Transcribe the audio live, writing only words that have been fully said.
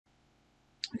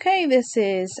Okay, this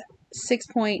is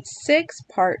 6.6,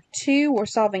 part 2. We're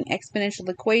solving exponential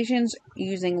equations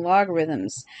using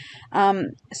logarithms.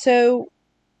 So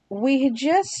we had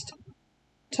just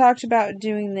talked about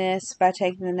doing this by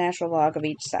taking the natural log of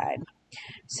each side.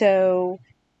 So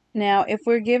now if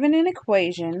we're given an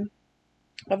equation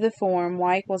of the form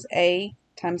y equals a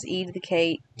times e to the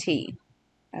k t,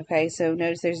 okay, so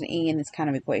notice there's an e in this kind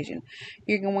of equation.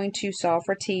 You're going to solve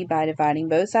for t by dividing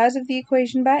both sides of the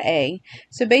equation by a.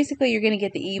 So basically you're going to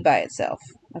get the e by itself,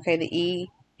 okay, the e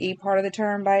part of the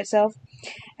term by itself.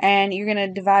 And you're going to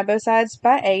divide both sides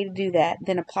by a to do that.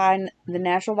 Then apply the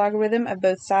natural logarithm of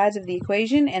both sides of the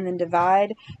equation, and then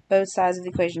divide both sides of the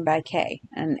equation by k.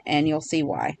 And you'll see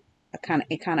why.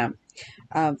 It kind of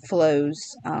flows.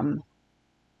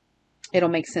 It'll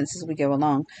make sense as we go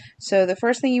along. So the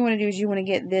first thing you want to do is you want to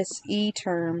get this e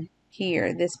term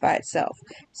here, this by itself.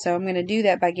 So I'm going to do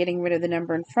that by getting rid of the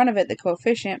number in front of it, the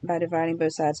coefficient, by dividing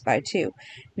both sides by 2.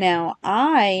 Now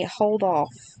I hold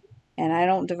off and I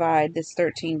don't divide this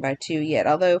 13 by 2 yet,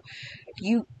 although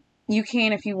you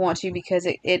can if you want to, because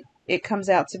it comes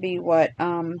out to be what,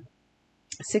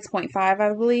 6.5,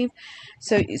 I believe.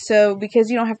 So because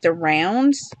you don't have to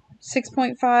round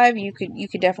 6.5, you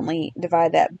could definitely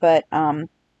divide that, but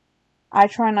I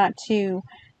try not to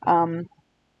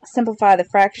simplify the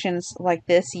fractions like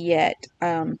this yet,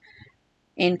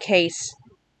 in case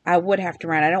I would have to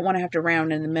round. I don't want to have to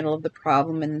round in the middle of the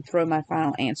problem and throw my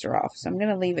final answer off. So I'm going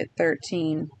to leave it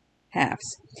 13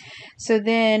 halves. So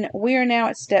then we are now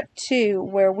at step 2,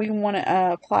 where we want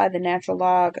to apply the natural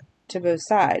log to both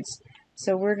sides.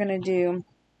 So we're going to do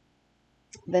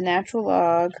the natural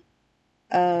log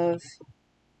of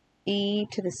e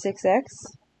to the 6x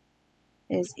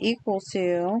is equal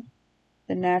to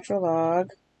the natural log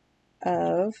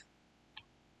of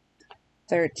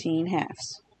 13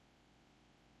 halves.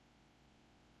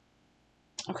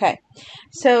 Okay,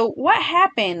 so what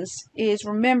happens is,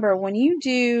 remember, when you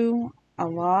do a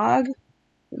log,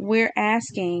 we're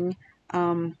asking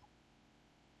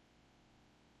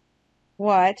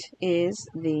what is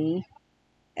the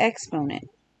exponent.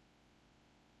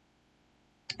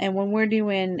 And when we're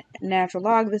doing natural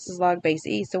log, this is log base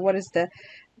e. So what is the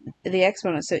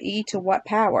exponent? So e to what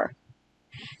power?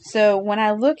 So when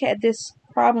I look at this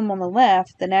problem on the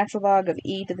left, the natural log of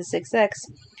e to the 6x,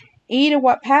 e to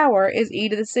what power is e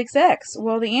to the 6x?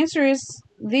 Well, the answer is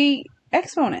the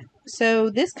exponent. So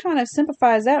this kind of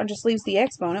simplifies out and just leaves the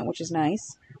exponent, which is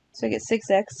nice. So I get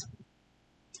 6x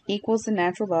equals the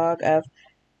natural log of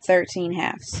 13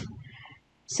 halves.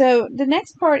 So the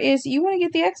next part is you want to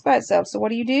get the x by itself. So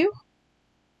what do?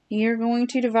 You're going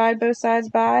to divide both sides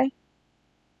by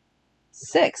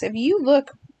 6. If you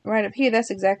look right up here, that's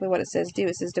exactly what it says do.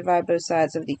 It says divide both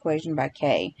sides of the equation by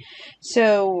k.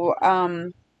 So,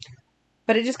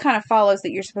 but it just kind of follows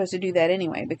that you're supposed to do that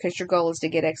anyway, because your goal is to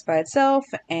get x by itself,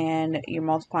 and you're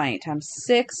multiplying it times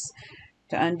 6.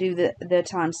 To undo the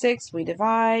times 6, we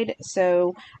divide.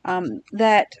 So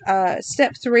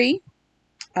step 3,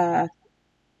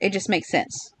 it just makes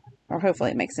sense, or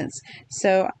hopefully it makes sense.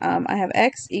 So I have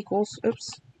x equals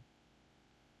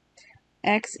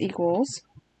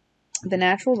the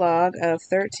natural log of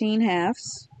 13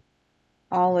 halves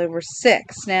all over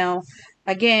 6. Now,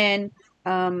 again,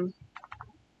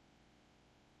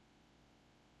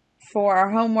 for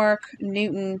our homework,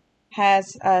 Newton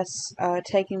has us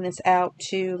taking this out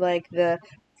to like the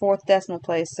 4th decimal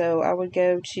place. So I would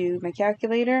go to my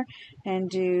calculator and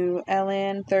do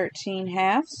ln 13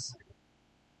 halves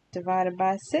divided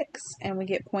by 6, and we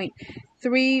get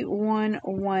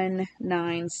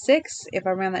 0.31196. If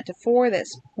I round that to 4,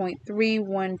 that's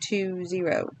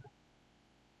 0.3120.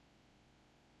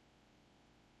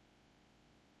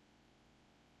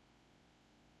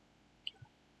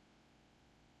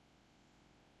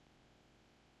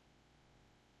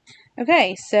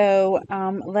 Okay, so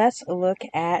let's look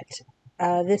at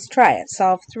this. Try it.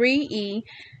 Solve 3e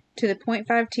to the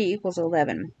 0.5t equals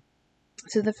 11.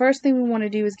 So the first thing we want to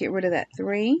do is get rid of that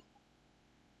 3.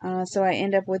 So I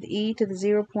end up with e to the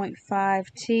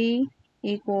 0.5t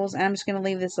equals, and I'm just going to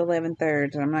leave this 11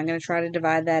 thirds. I'm not going to try to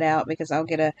divide that out because I'll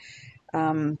get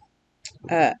an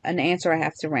answer I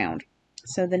have to round.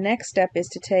 So the next step is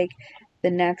to take the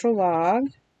natural log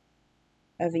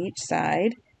of each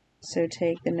side. So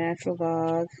take the natural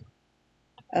log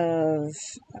of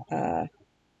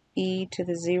e to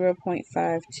the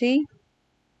 0.5t,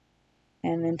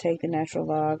 and then take the natural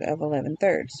log of 11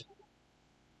 thirds.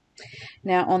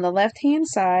 Now on the left hand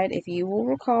side, if you will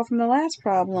recall from the last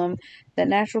problem, the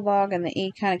natural log and the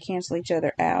e kind of cancel each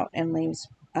other out and leaves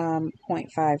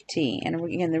 0.5t. And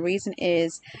again, the reason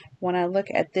is when I look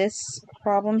at this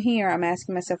problem here, I'm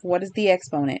asking myself, what is the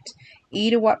exponent? E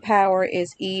to what power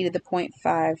is e to the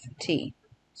 0.5t?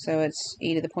 So it's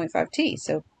e to the 0.5t.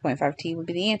 So 0.5t would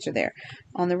be the answer there.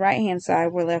 On the right hand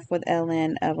side, we're left with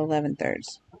ln of 11/3.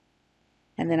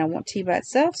 And then I want t by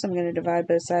itself, so I'm going to divide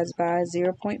both sides by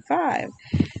 0.5.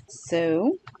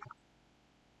 So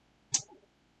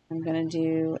I'm going to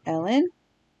do ln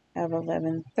of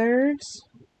 11/3,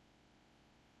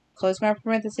 close my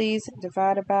parentheses,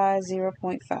 divided by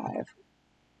 0.5.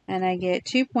 And I get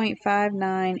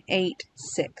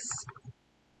 2.5986.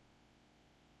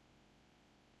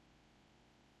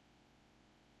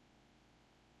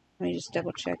 Let me just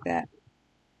double check that.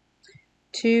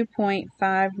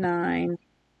 2.59.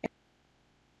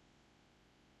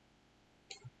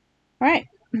 Alright,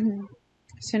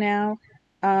 so now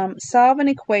solve an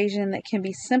equation that can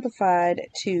be simplified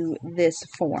to this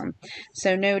form.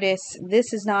 So notice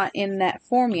this is not in that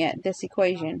form yet. This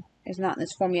equation is not in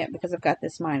this form yet because I've got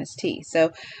this minus t.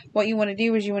 So what you want to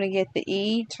do is you want to get the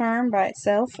e term by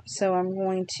itself. So I'm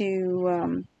going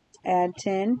to add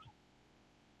 10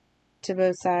 to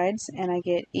both sides, and I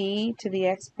get e to the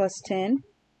x plus 10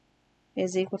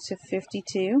 is equal to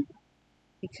 52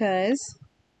 because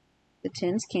the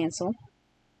 10's cancel.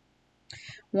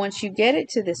 Once you get it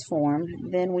to this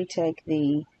form, then we take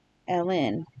the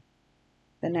ln,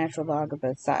 the natural log of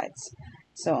both sides.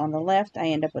 So on the left, I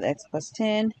end up with x plus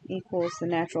 10 equals the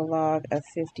natural log of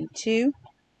 52.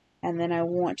 And then I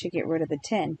want to get rid of the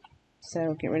 10.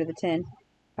 So get rid of the 10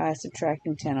 by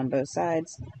subtracting 10 on both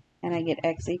sides. And I get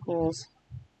x equals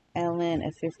ln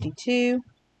of 52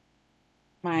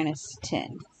 minus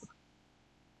 10.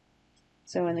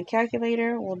 So in the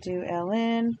calculator, we'll do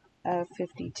ln of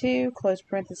 52, close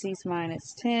parentheses,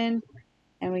 minus 10,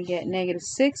 and we get negative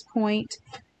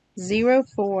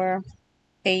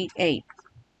 6.0488.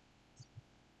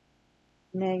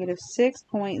 Negative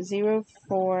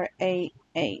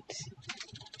 6.0488.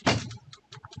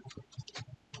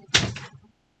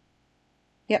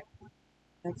 Yep,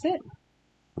 that's it.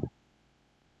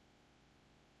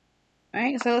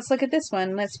 Alright, so let's look at this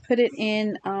one. Let's put it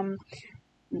in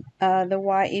the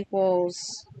y equals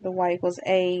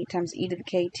a times e to the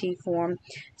kt form.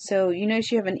 So you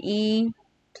notice you have an e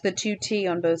to the 2t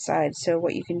on both sides. So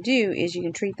what you can do is you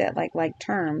can treat that like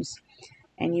terms,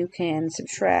 and you can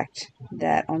subtract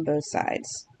that on both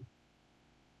sides.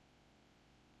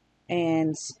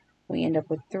 And we end up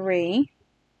with 3.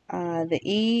 The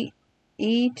e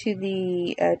to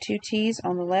the 2t's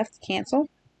on the left cancel,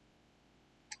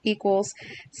 equals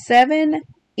 7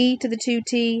 e to the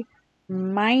 2t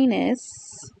minus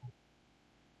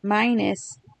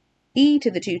e to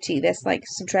the 2t. That's like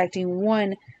subtracting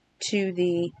 1 to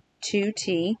the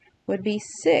 2t would be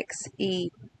 6 e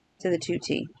to the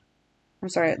 2t. I'm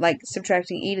sorry, like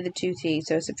subtracting e to the 2t,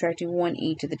 so subtracting 1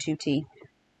 e to the 2t.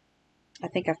 I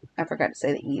think I forgot to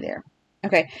say the e there.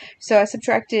 Okay, so I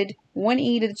subtracted 1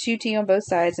 e to the 2t on both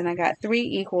sides, and I got 3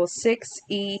 equals 6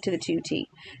 e to the 2t.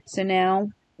 So now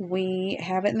we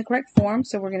have it in the correct form,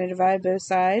 so we're going to divide both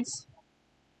sides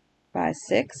by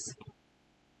 6.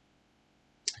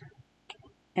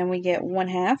 And we get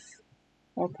 1/2,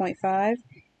 or 0.5,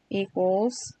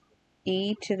 equals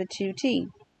e to the 2t.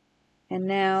 And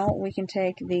now we can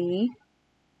take the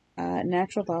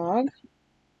natural log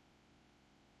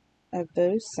of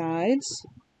both sides.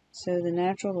 So the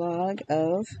natural log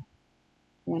of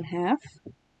 1/2,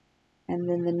 and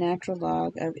then the natural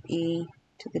log of e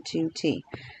to the 2t.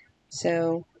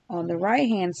 So on the right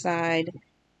hand side,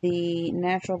 the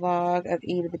natural log of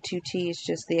e to the 2t is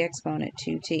just the exponent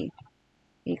 2t,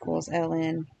 equals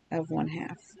ln of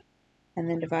 1/2. And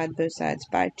then divide both sides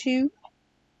by 2.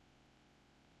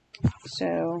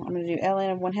 So I'm going to do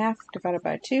ln of 1/2 divided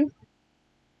by 2.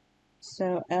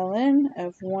 So ln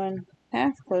of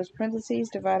 1/2, close parentheses,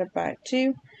 divided by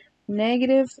 2,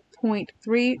 negative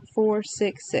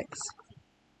 0.3466.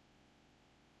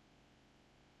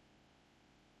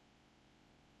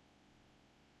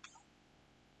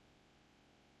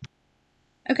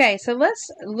 Okay, so let's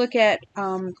look at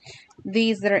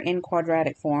these that are in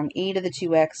quadratic form. E to the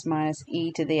 2x minus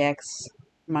e to the x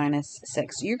minus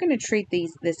 6. So you're going to treat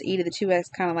this e to the 2x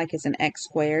kind of like it's an x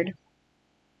squared.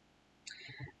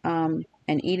 And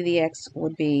e to the x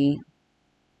would be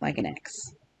like an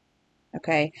x.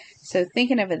 Okay, so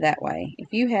thinking of it that way,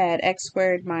 if you had x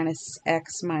squared minus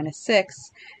x minus 6,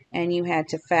 and you had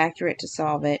to factor it to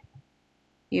solve it,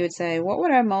 you would say, what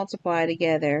would I multiply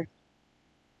together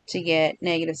to get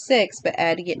negative 6, but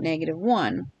add to get negative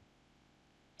 1?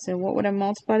 So what would I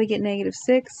multiply to get negative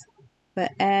 6,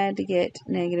 but add to get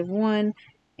negative 1?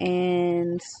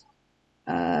 And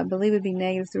I believe it would be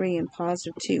negative 3 and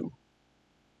positive 2.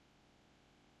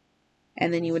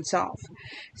 And then you would solve.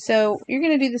 So you're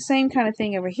going to do the same kind of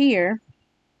thing over here.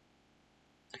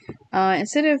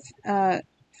 Instead of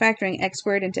factoring x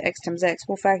squared into x times x,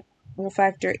 we'll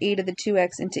factor e to the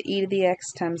 2x into e to the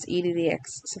x times e to the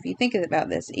x. So if you think about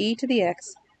this, e to the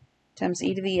x times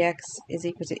e to the x is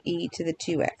equal to e to the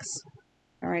 2x.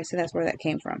 Alright, so that's where that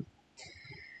came from.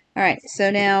 Alright, so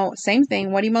now, same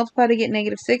thing. What do you multiply to get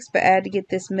negative 6, but add to get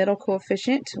this middle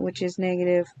coefficient, which is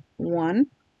negative 1.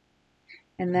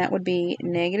 And that would be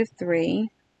negative 3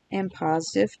 and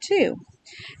positive 2.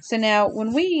 So now,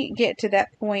 when we get to that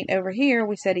point over here,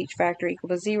 we set each factor equal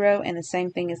to 0, and the same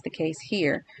thing is the case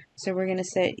here. So we're going to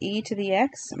set e to the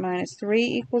x minus 3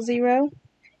 equals 0,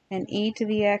 and e to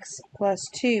the x plus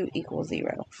 2 equals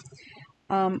 0.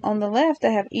 On the left,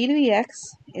 I have e to the x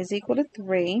is equal to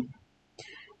 3,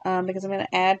 because I'm going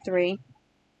to add 3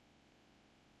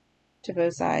 to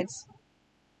both sides.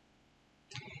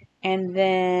 And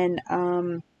then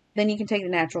you can take the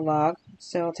natural log.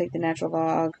 So I'll take the natural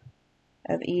log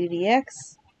of e to the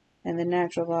x and the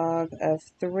natural log of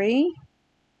 3.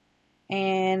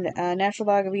 And natural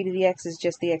log of e to the x is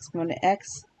just the exponent of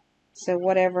x. So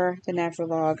whatever the natural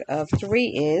log of 3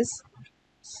 is,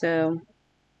 so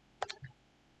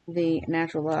the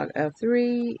natural log of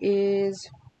 3 is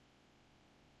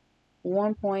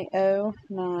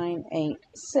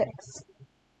 1.0986.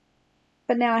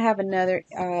 But now I have another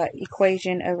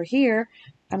equation over here.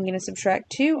 I'm going to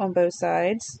subtract 2 on both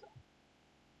sides.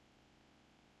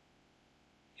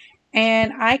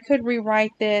 And I could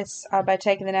rewrite this by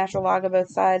taking the natural log of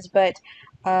both sides, but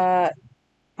I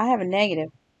have a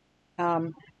negative.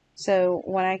 So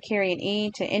when I carry an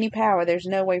e to any power, there's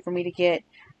no way for me to get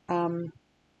a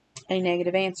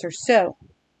negative answer. So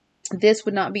this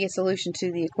would not be a solution to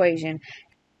the equation.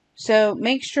 So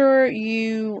make sure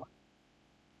you...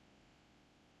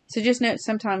 So just note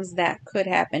sometimes that could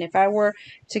happen. If I were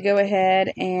to go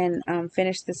ahead and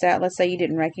finish this out, let's say you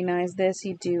didn't recognize this,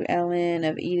 you do ln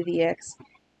of e to the x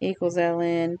equals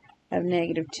ln of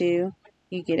negative 2.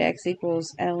 You get x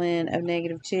equals ln of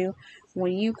negative 2.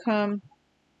 When you come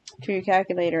to your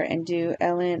calculator and do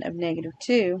ln of negative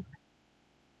 2,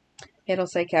 it'll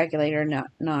say calculator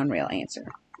non-real answer.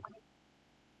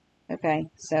 Okay,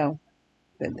 so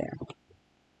good there.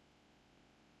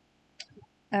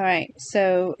 All right,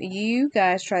 so you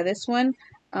guys try this one.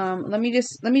 Let me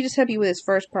just help you with this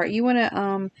first part. You want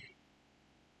to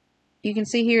you can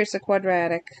see here it's a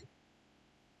quadratic,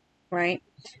 right?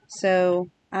 So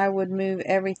I would move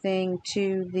everything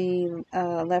to the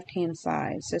left-hand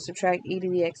side. So subtract e to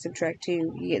the x, subtract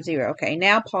 2, you get 0. Okay,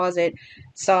 now pause it,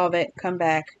 solve it, come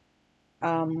back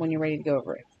when you're ready to go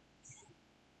over it.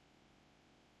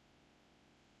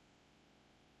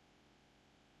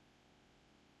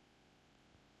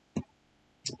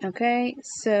 Okay,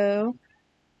 so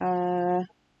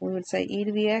we would say e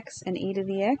to the x and e to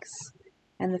the x,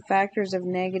 and the factors of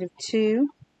negative 2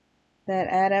 that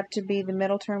add up to be the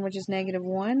middle term, which is negative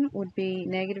 1, would be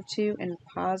negative 2 and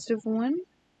positive 1.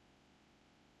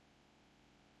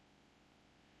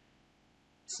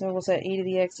 So we'll say e to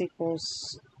the x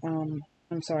equals, e to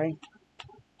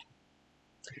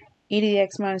the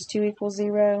x minus 2 equals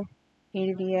 0, e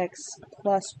to the x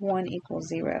plus 1 equals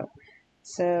 0.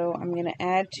 So I'm going to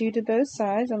add 2 to both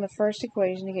sides on the first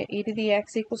equation to get e to the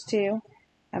x equals 2.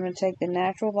 I'm going to take the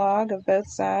natural log of both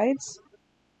sides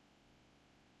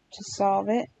to solve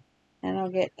it, and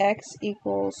I'll get x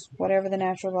equals whatever the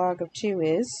natural log of 2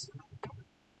 is.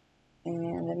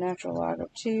 And the natural log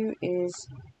of 2 is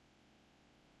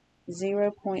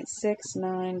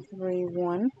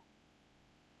 0.6931.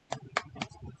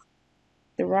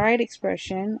 The right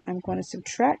expression, I'm going to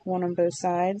subtract 1 on both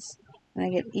sides, and I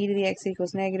get e to the x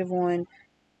equals negative 1,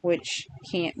 which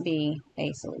can't be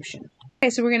a solution. Okay,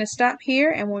 so we're going to stop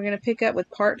here, and we're going to pick up with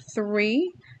part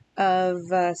 3 of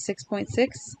 6.6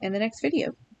 in the next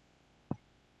video.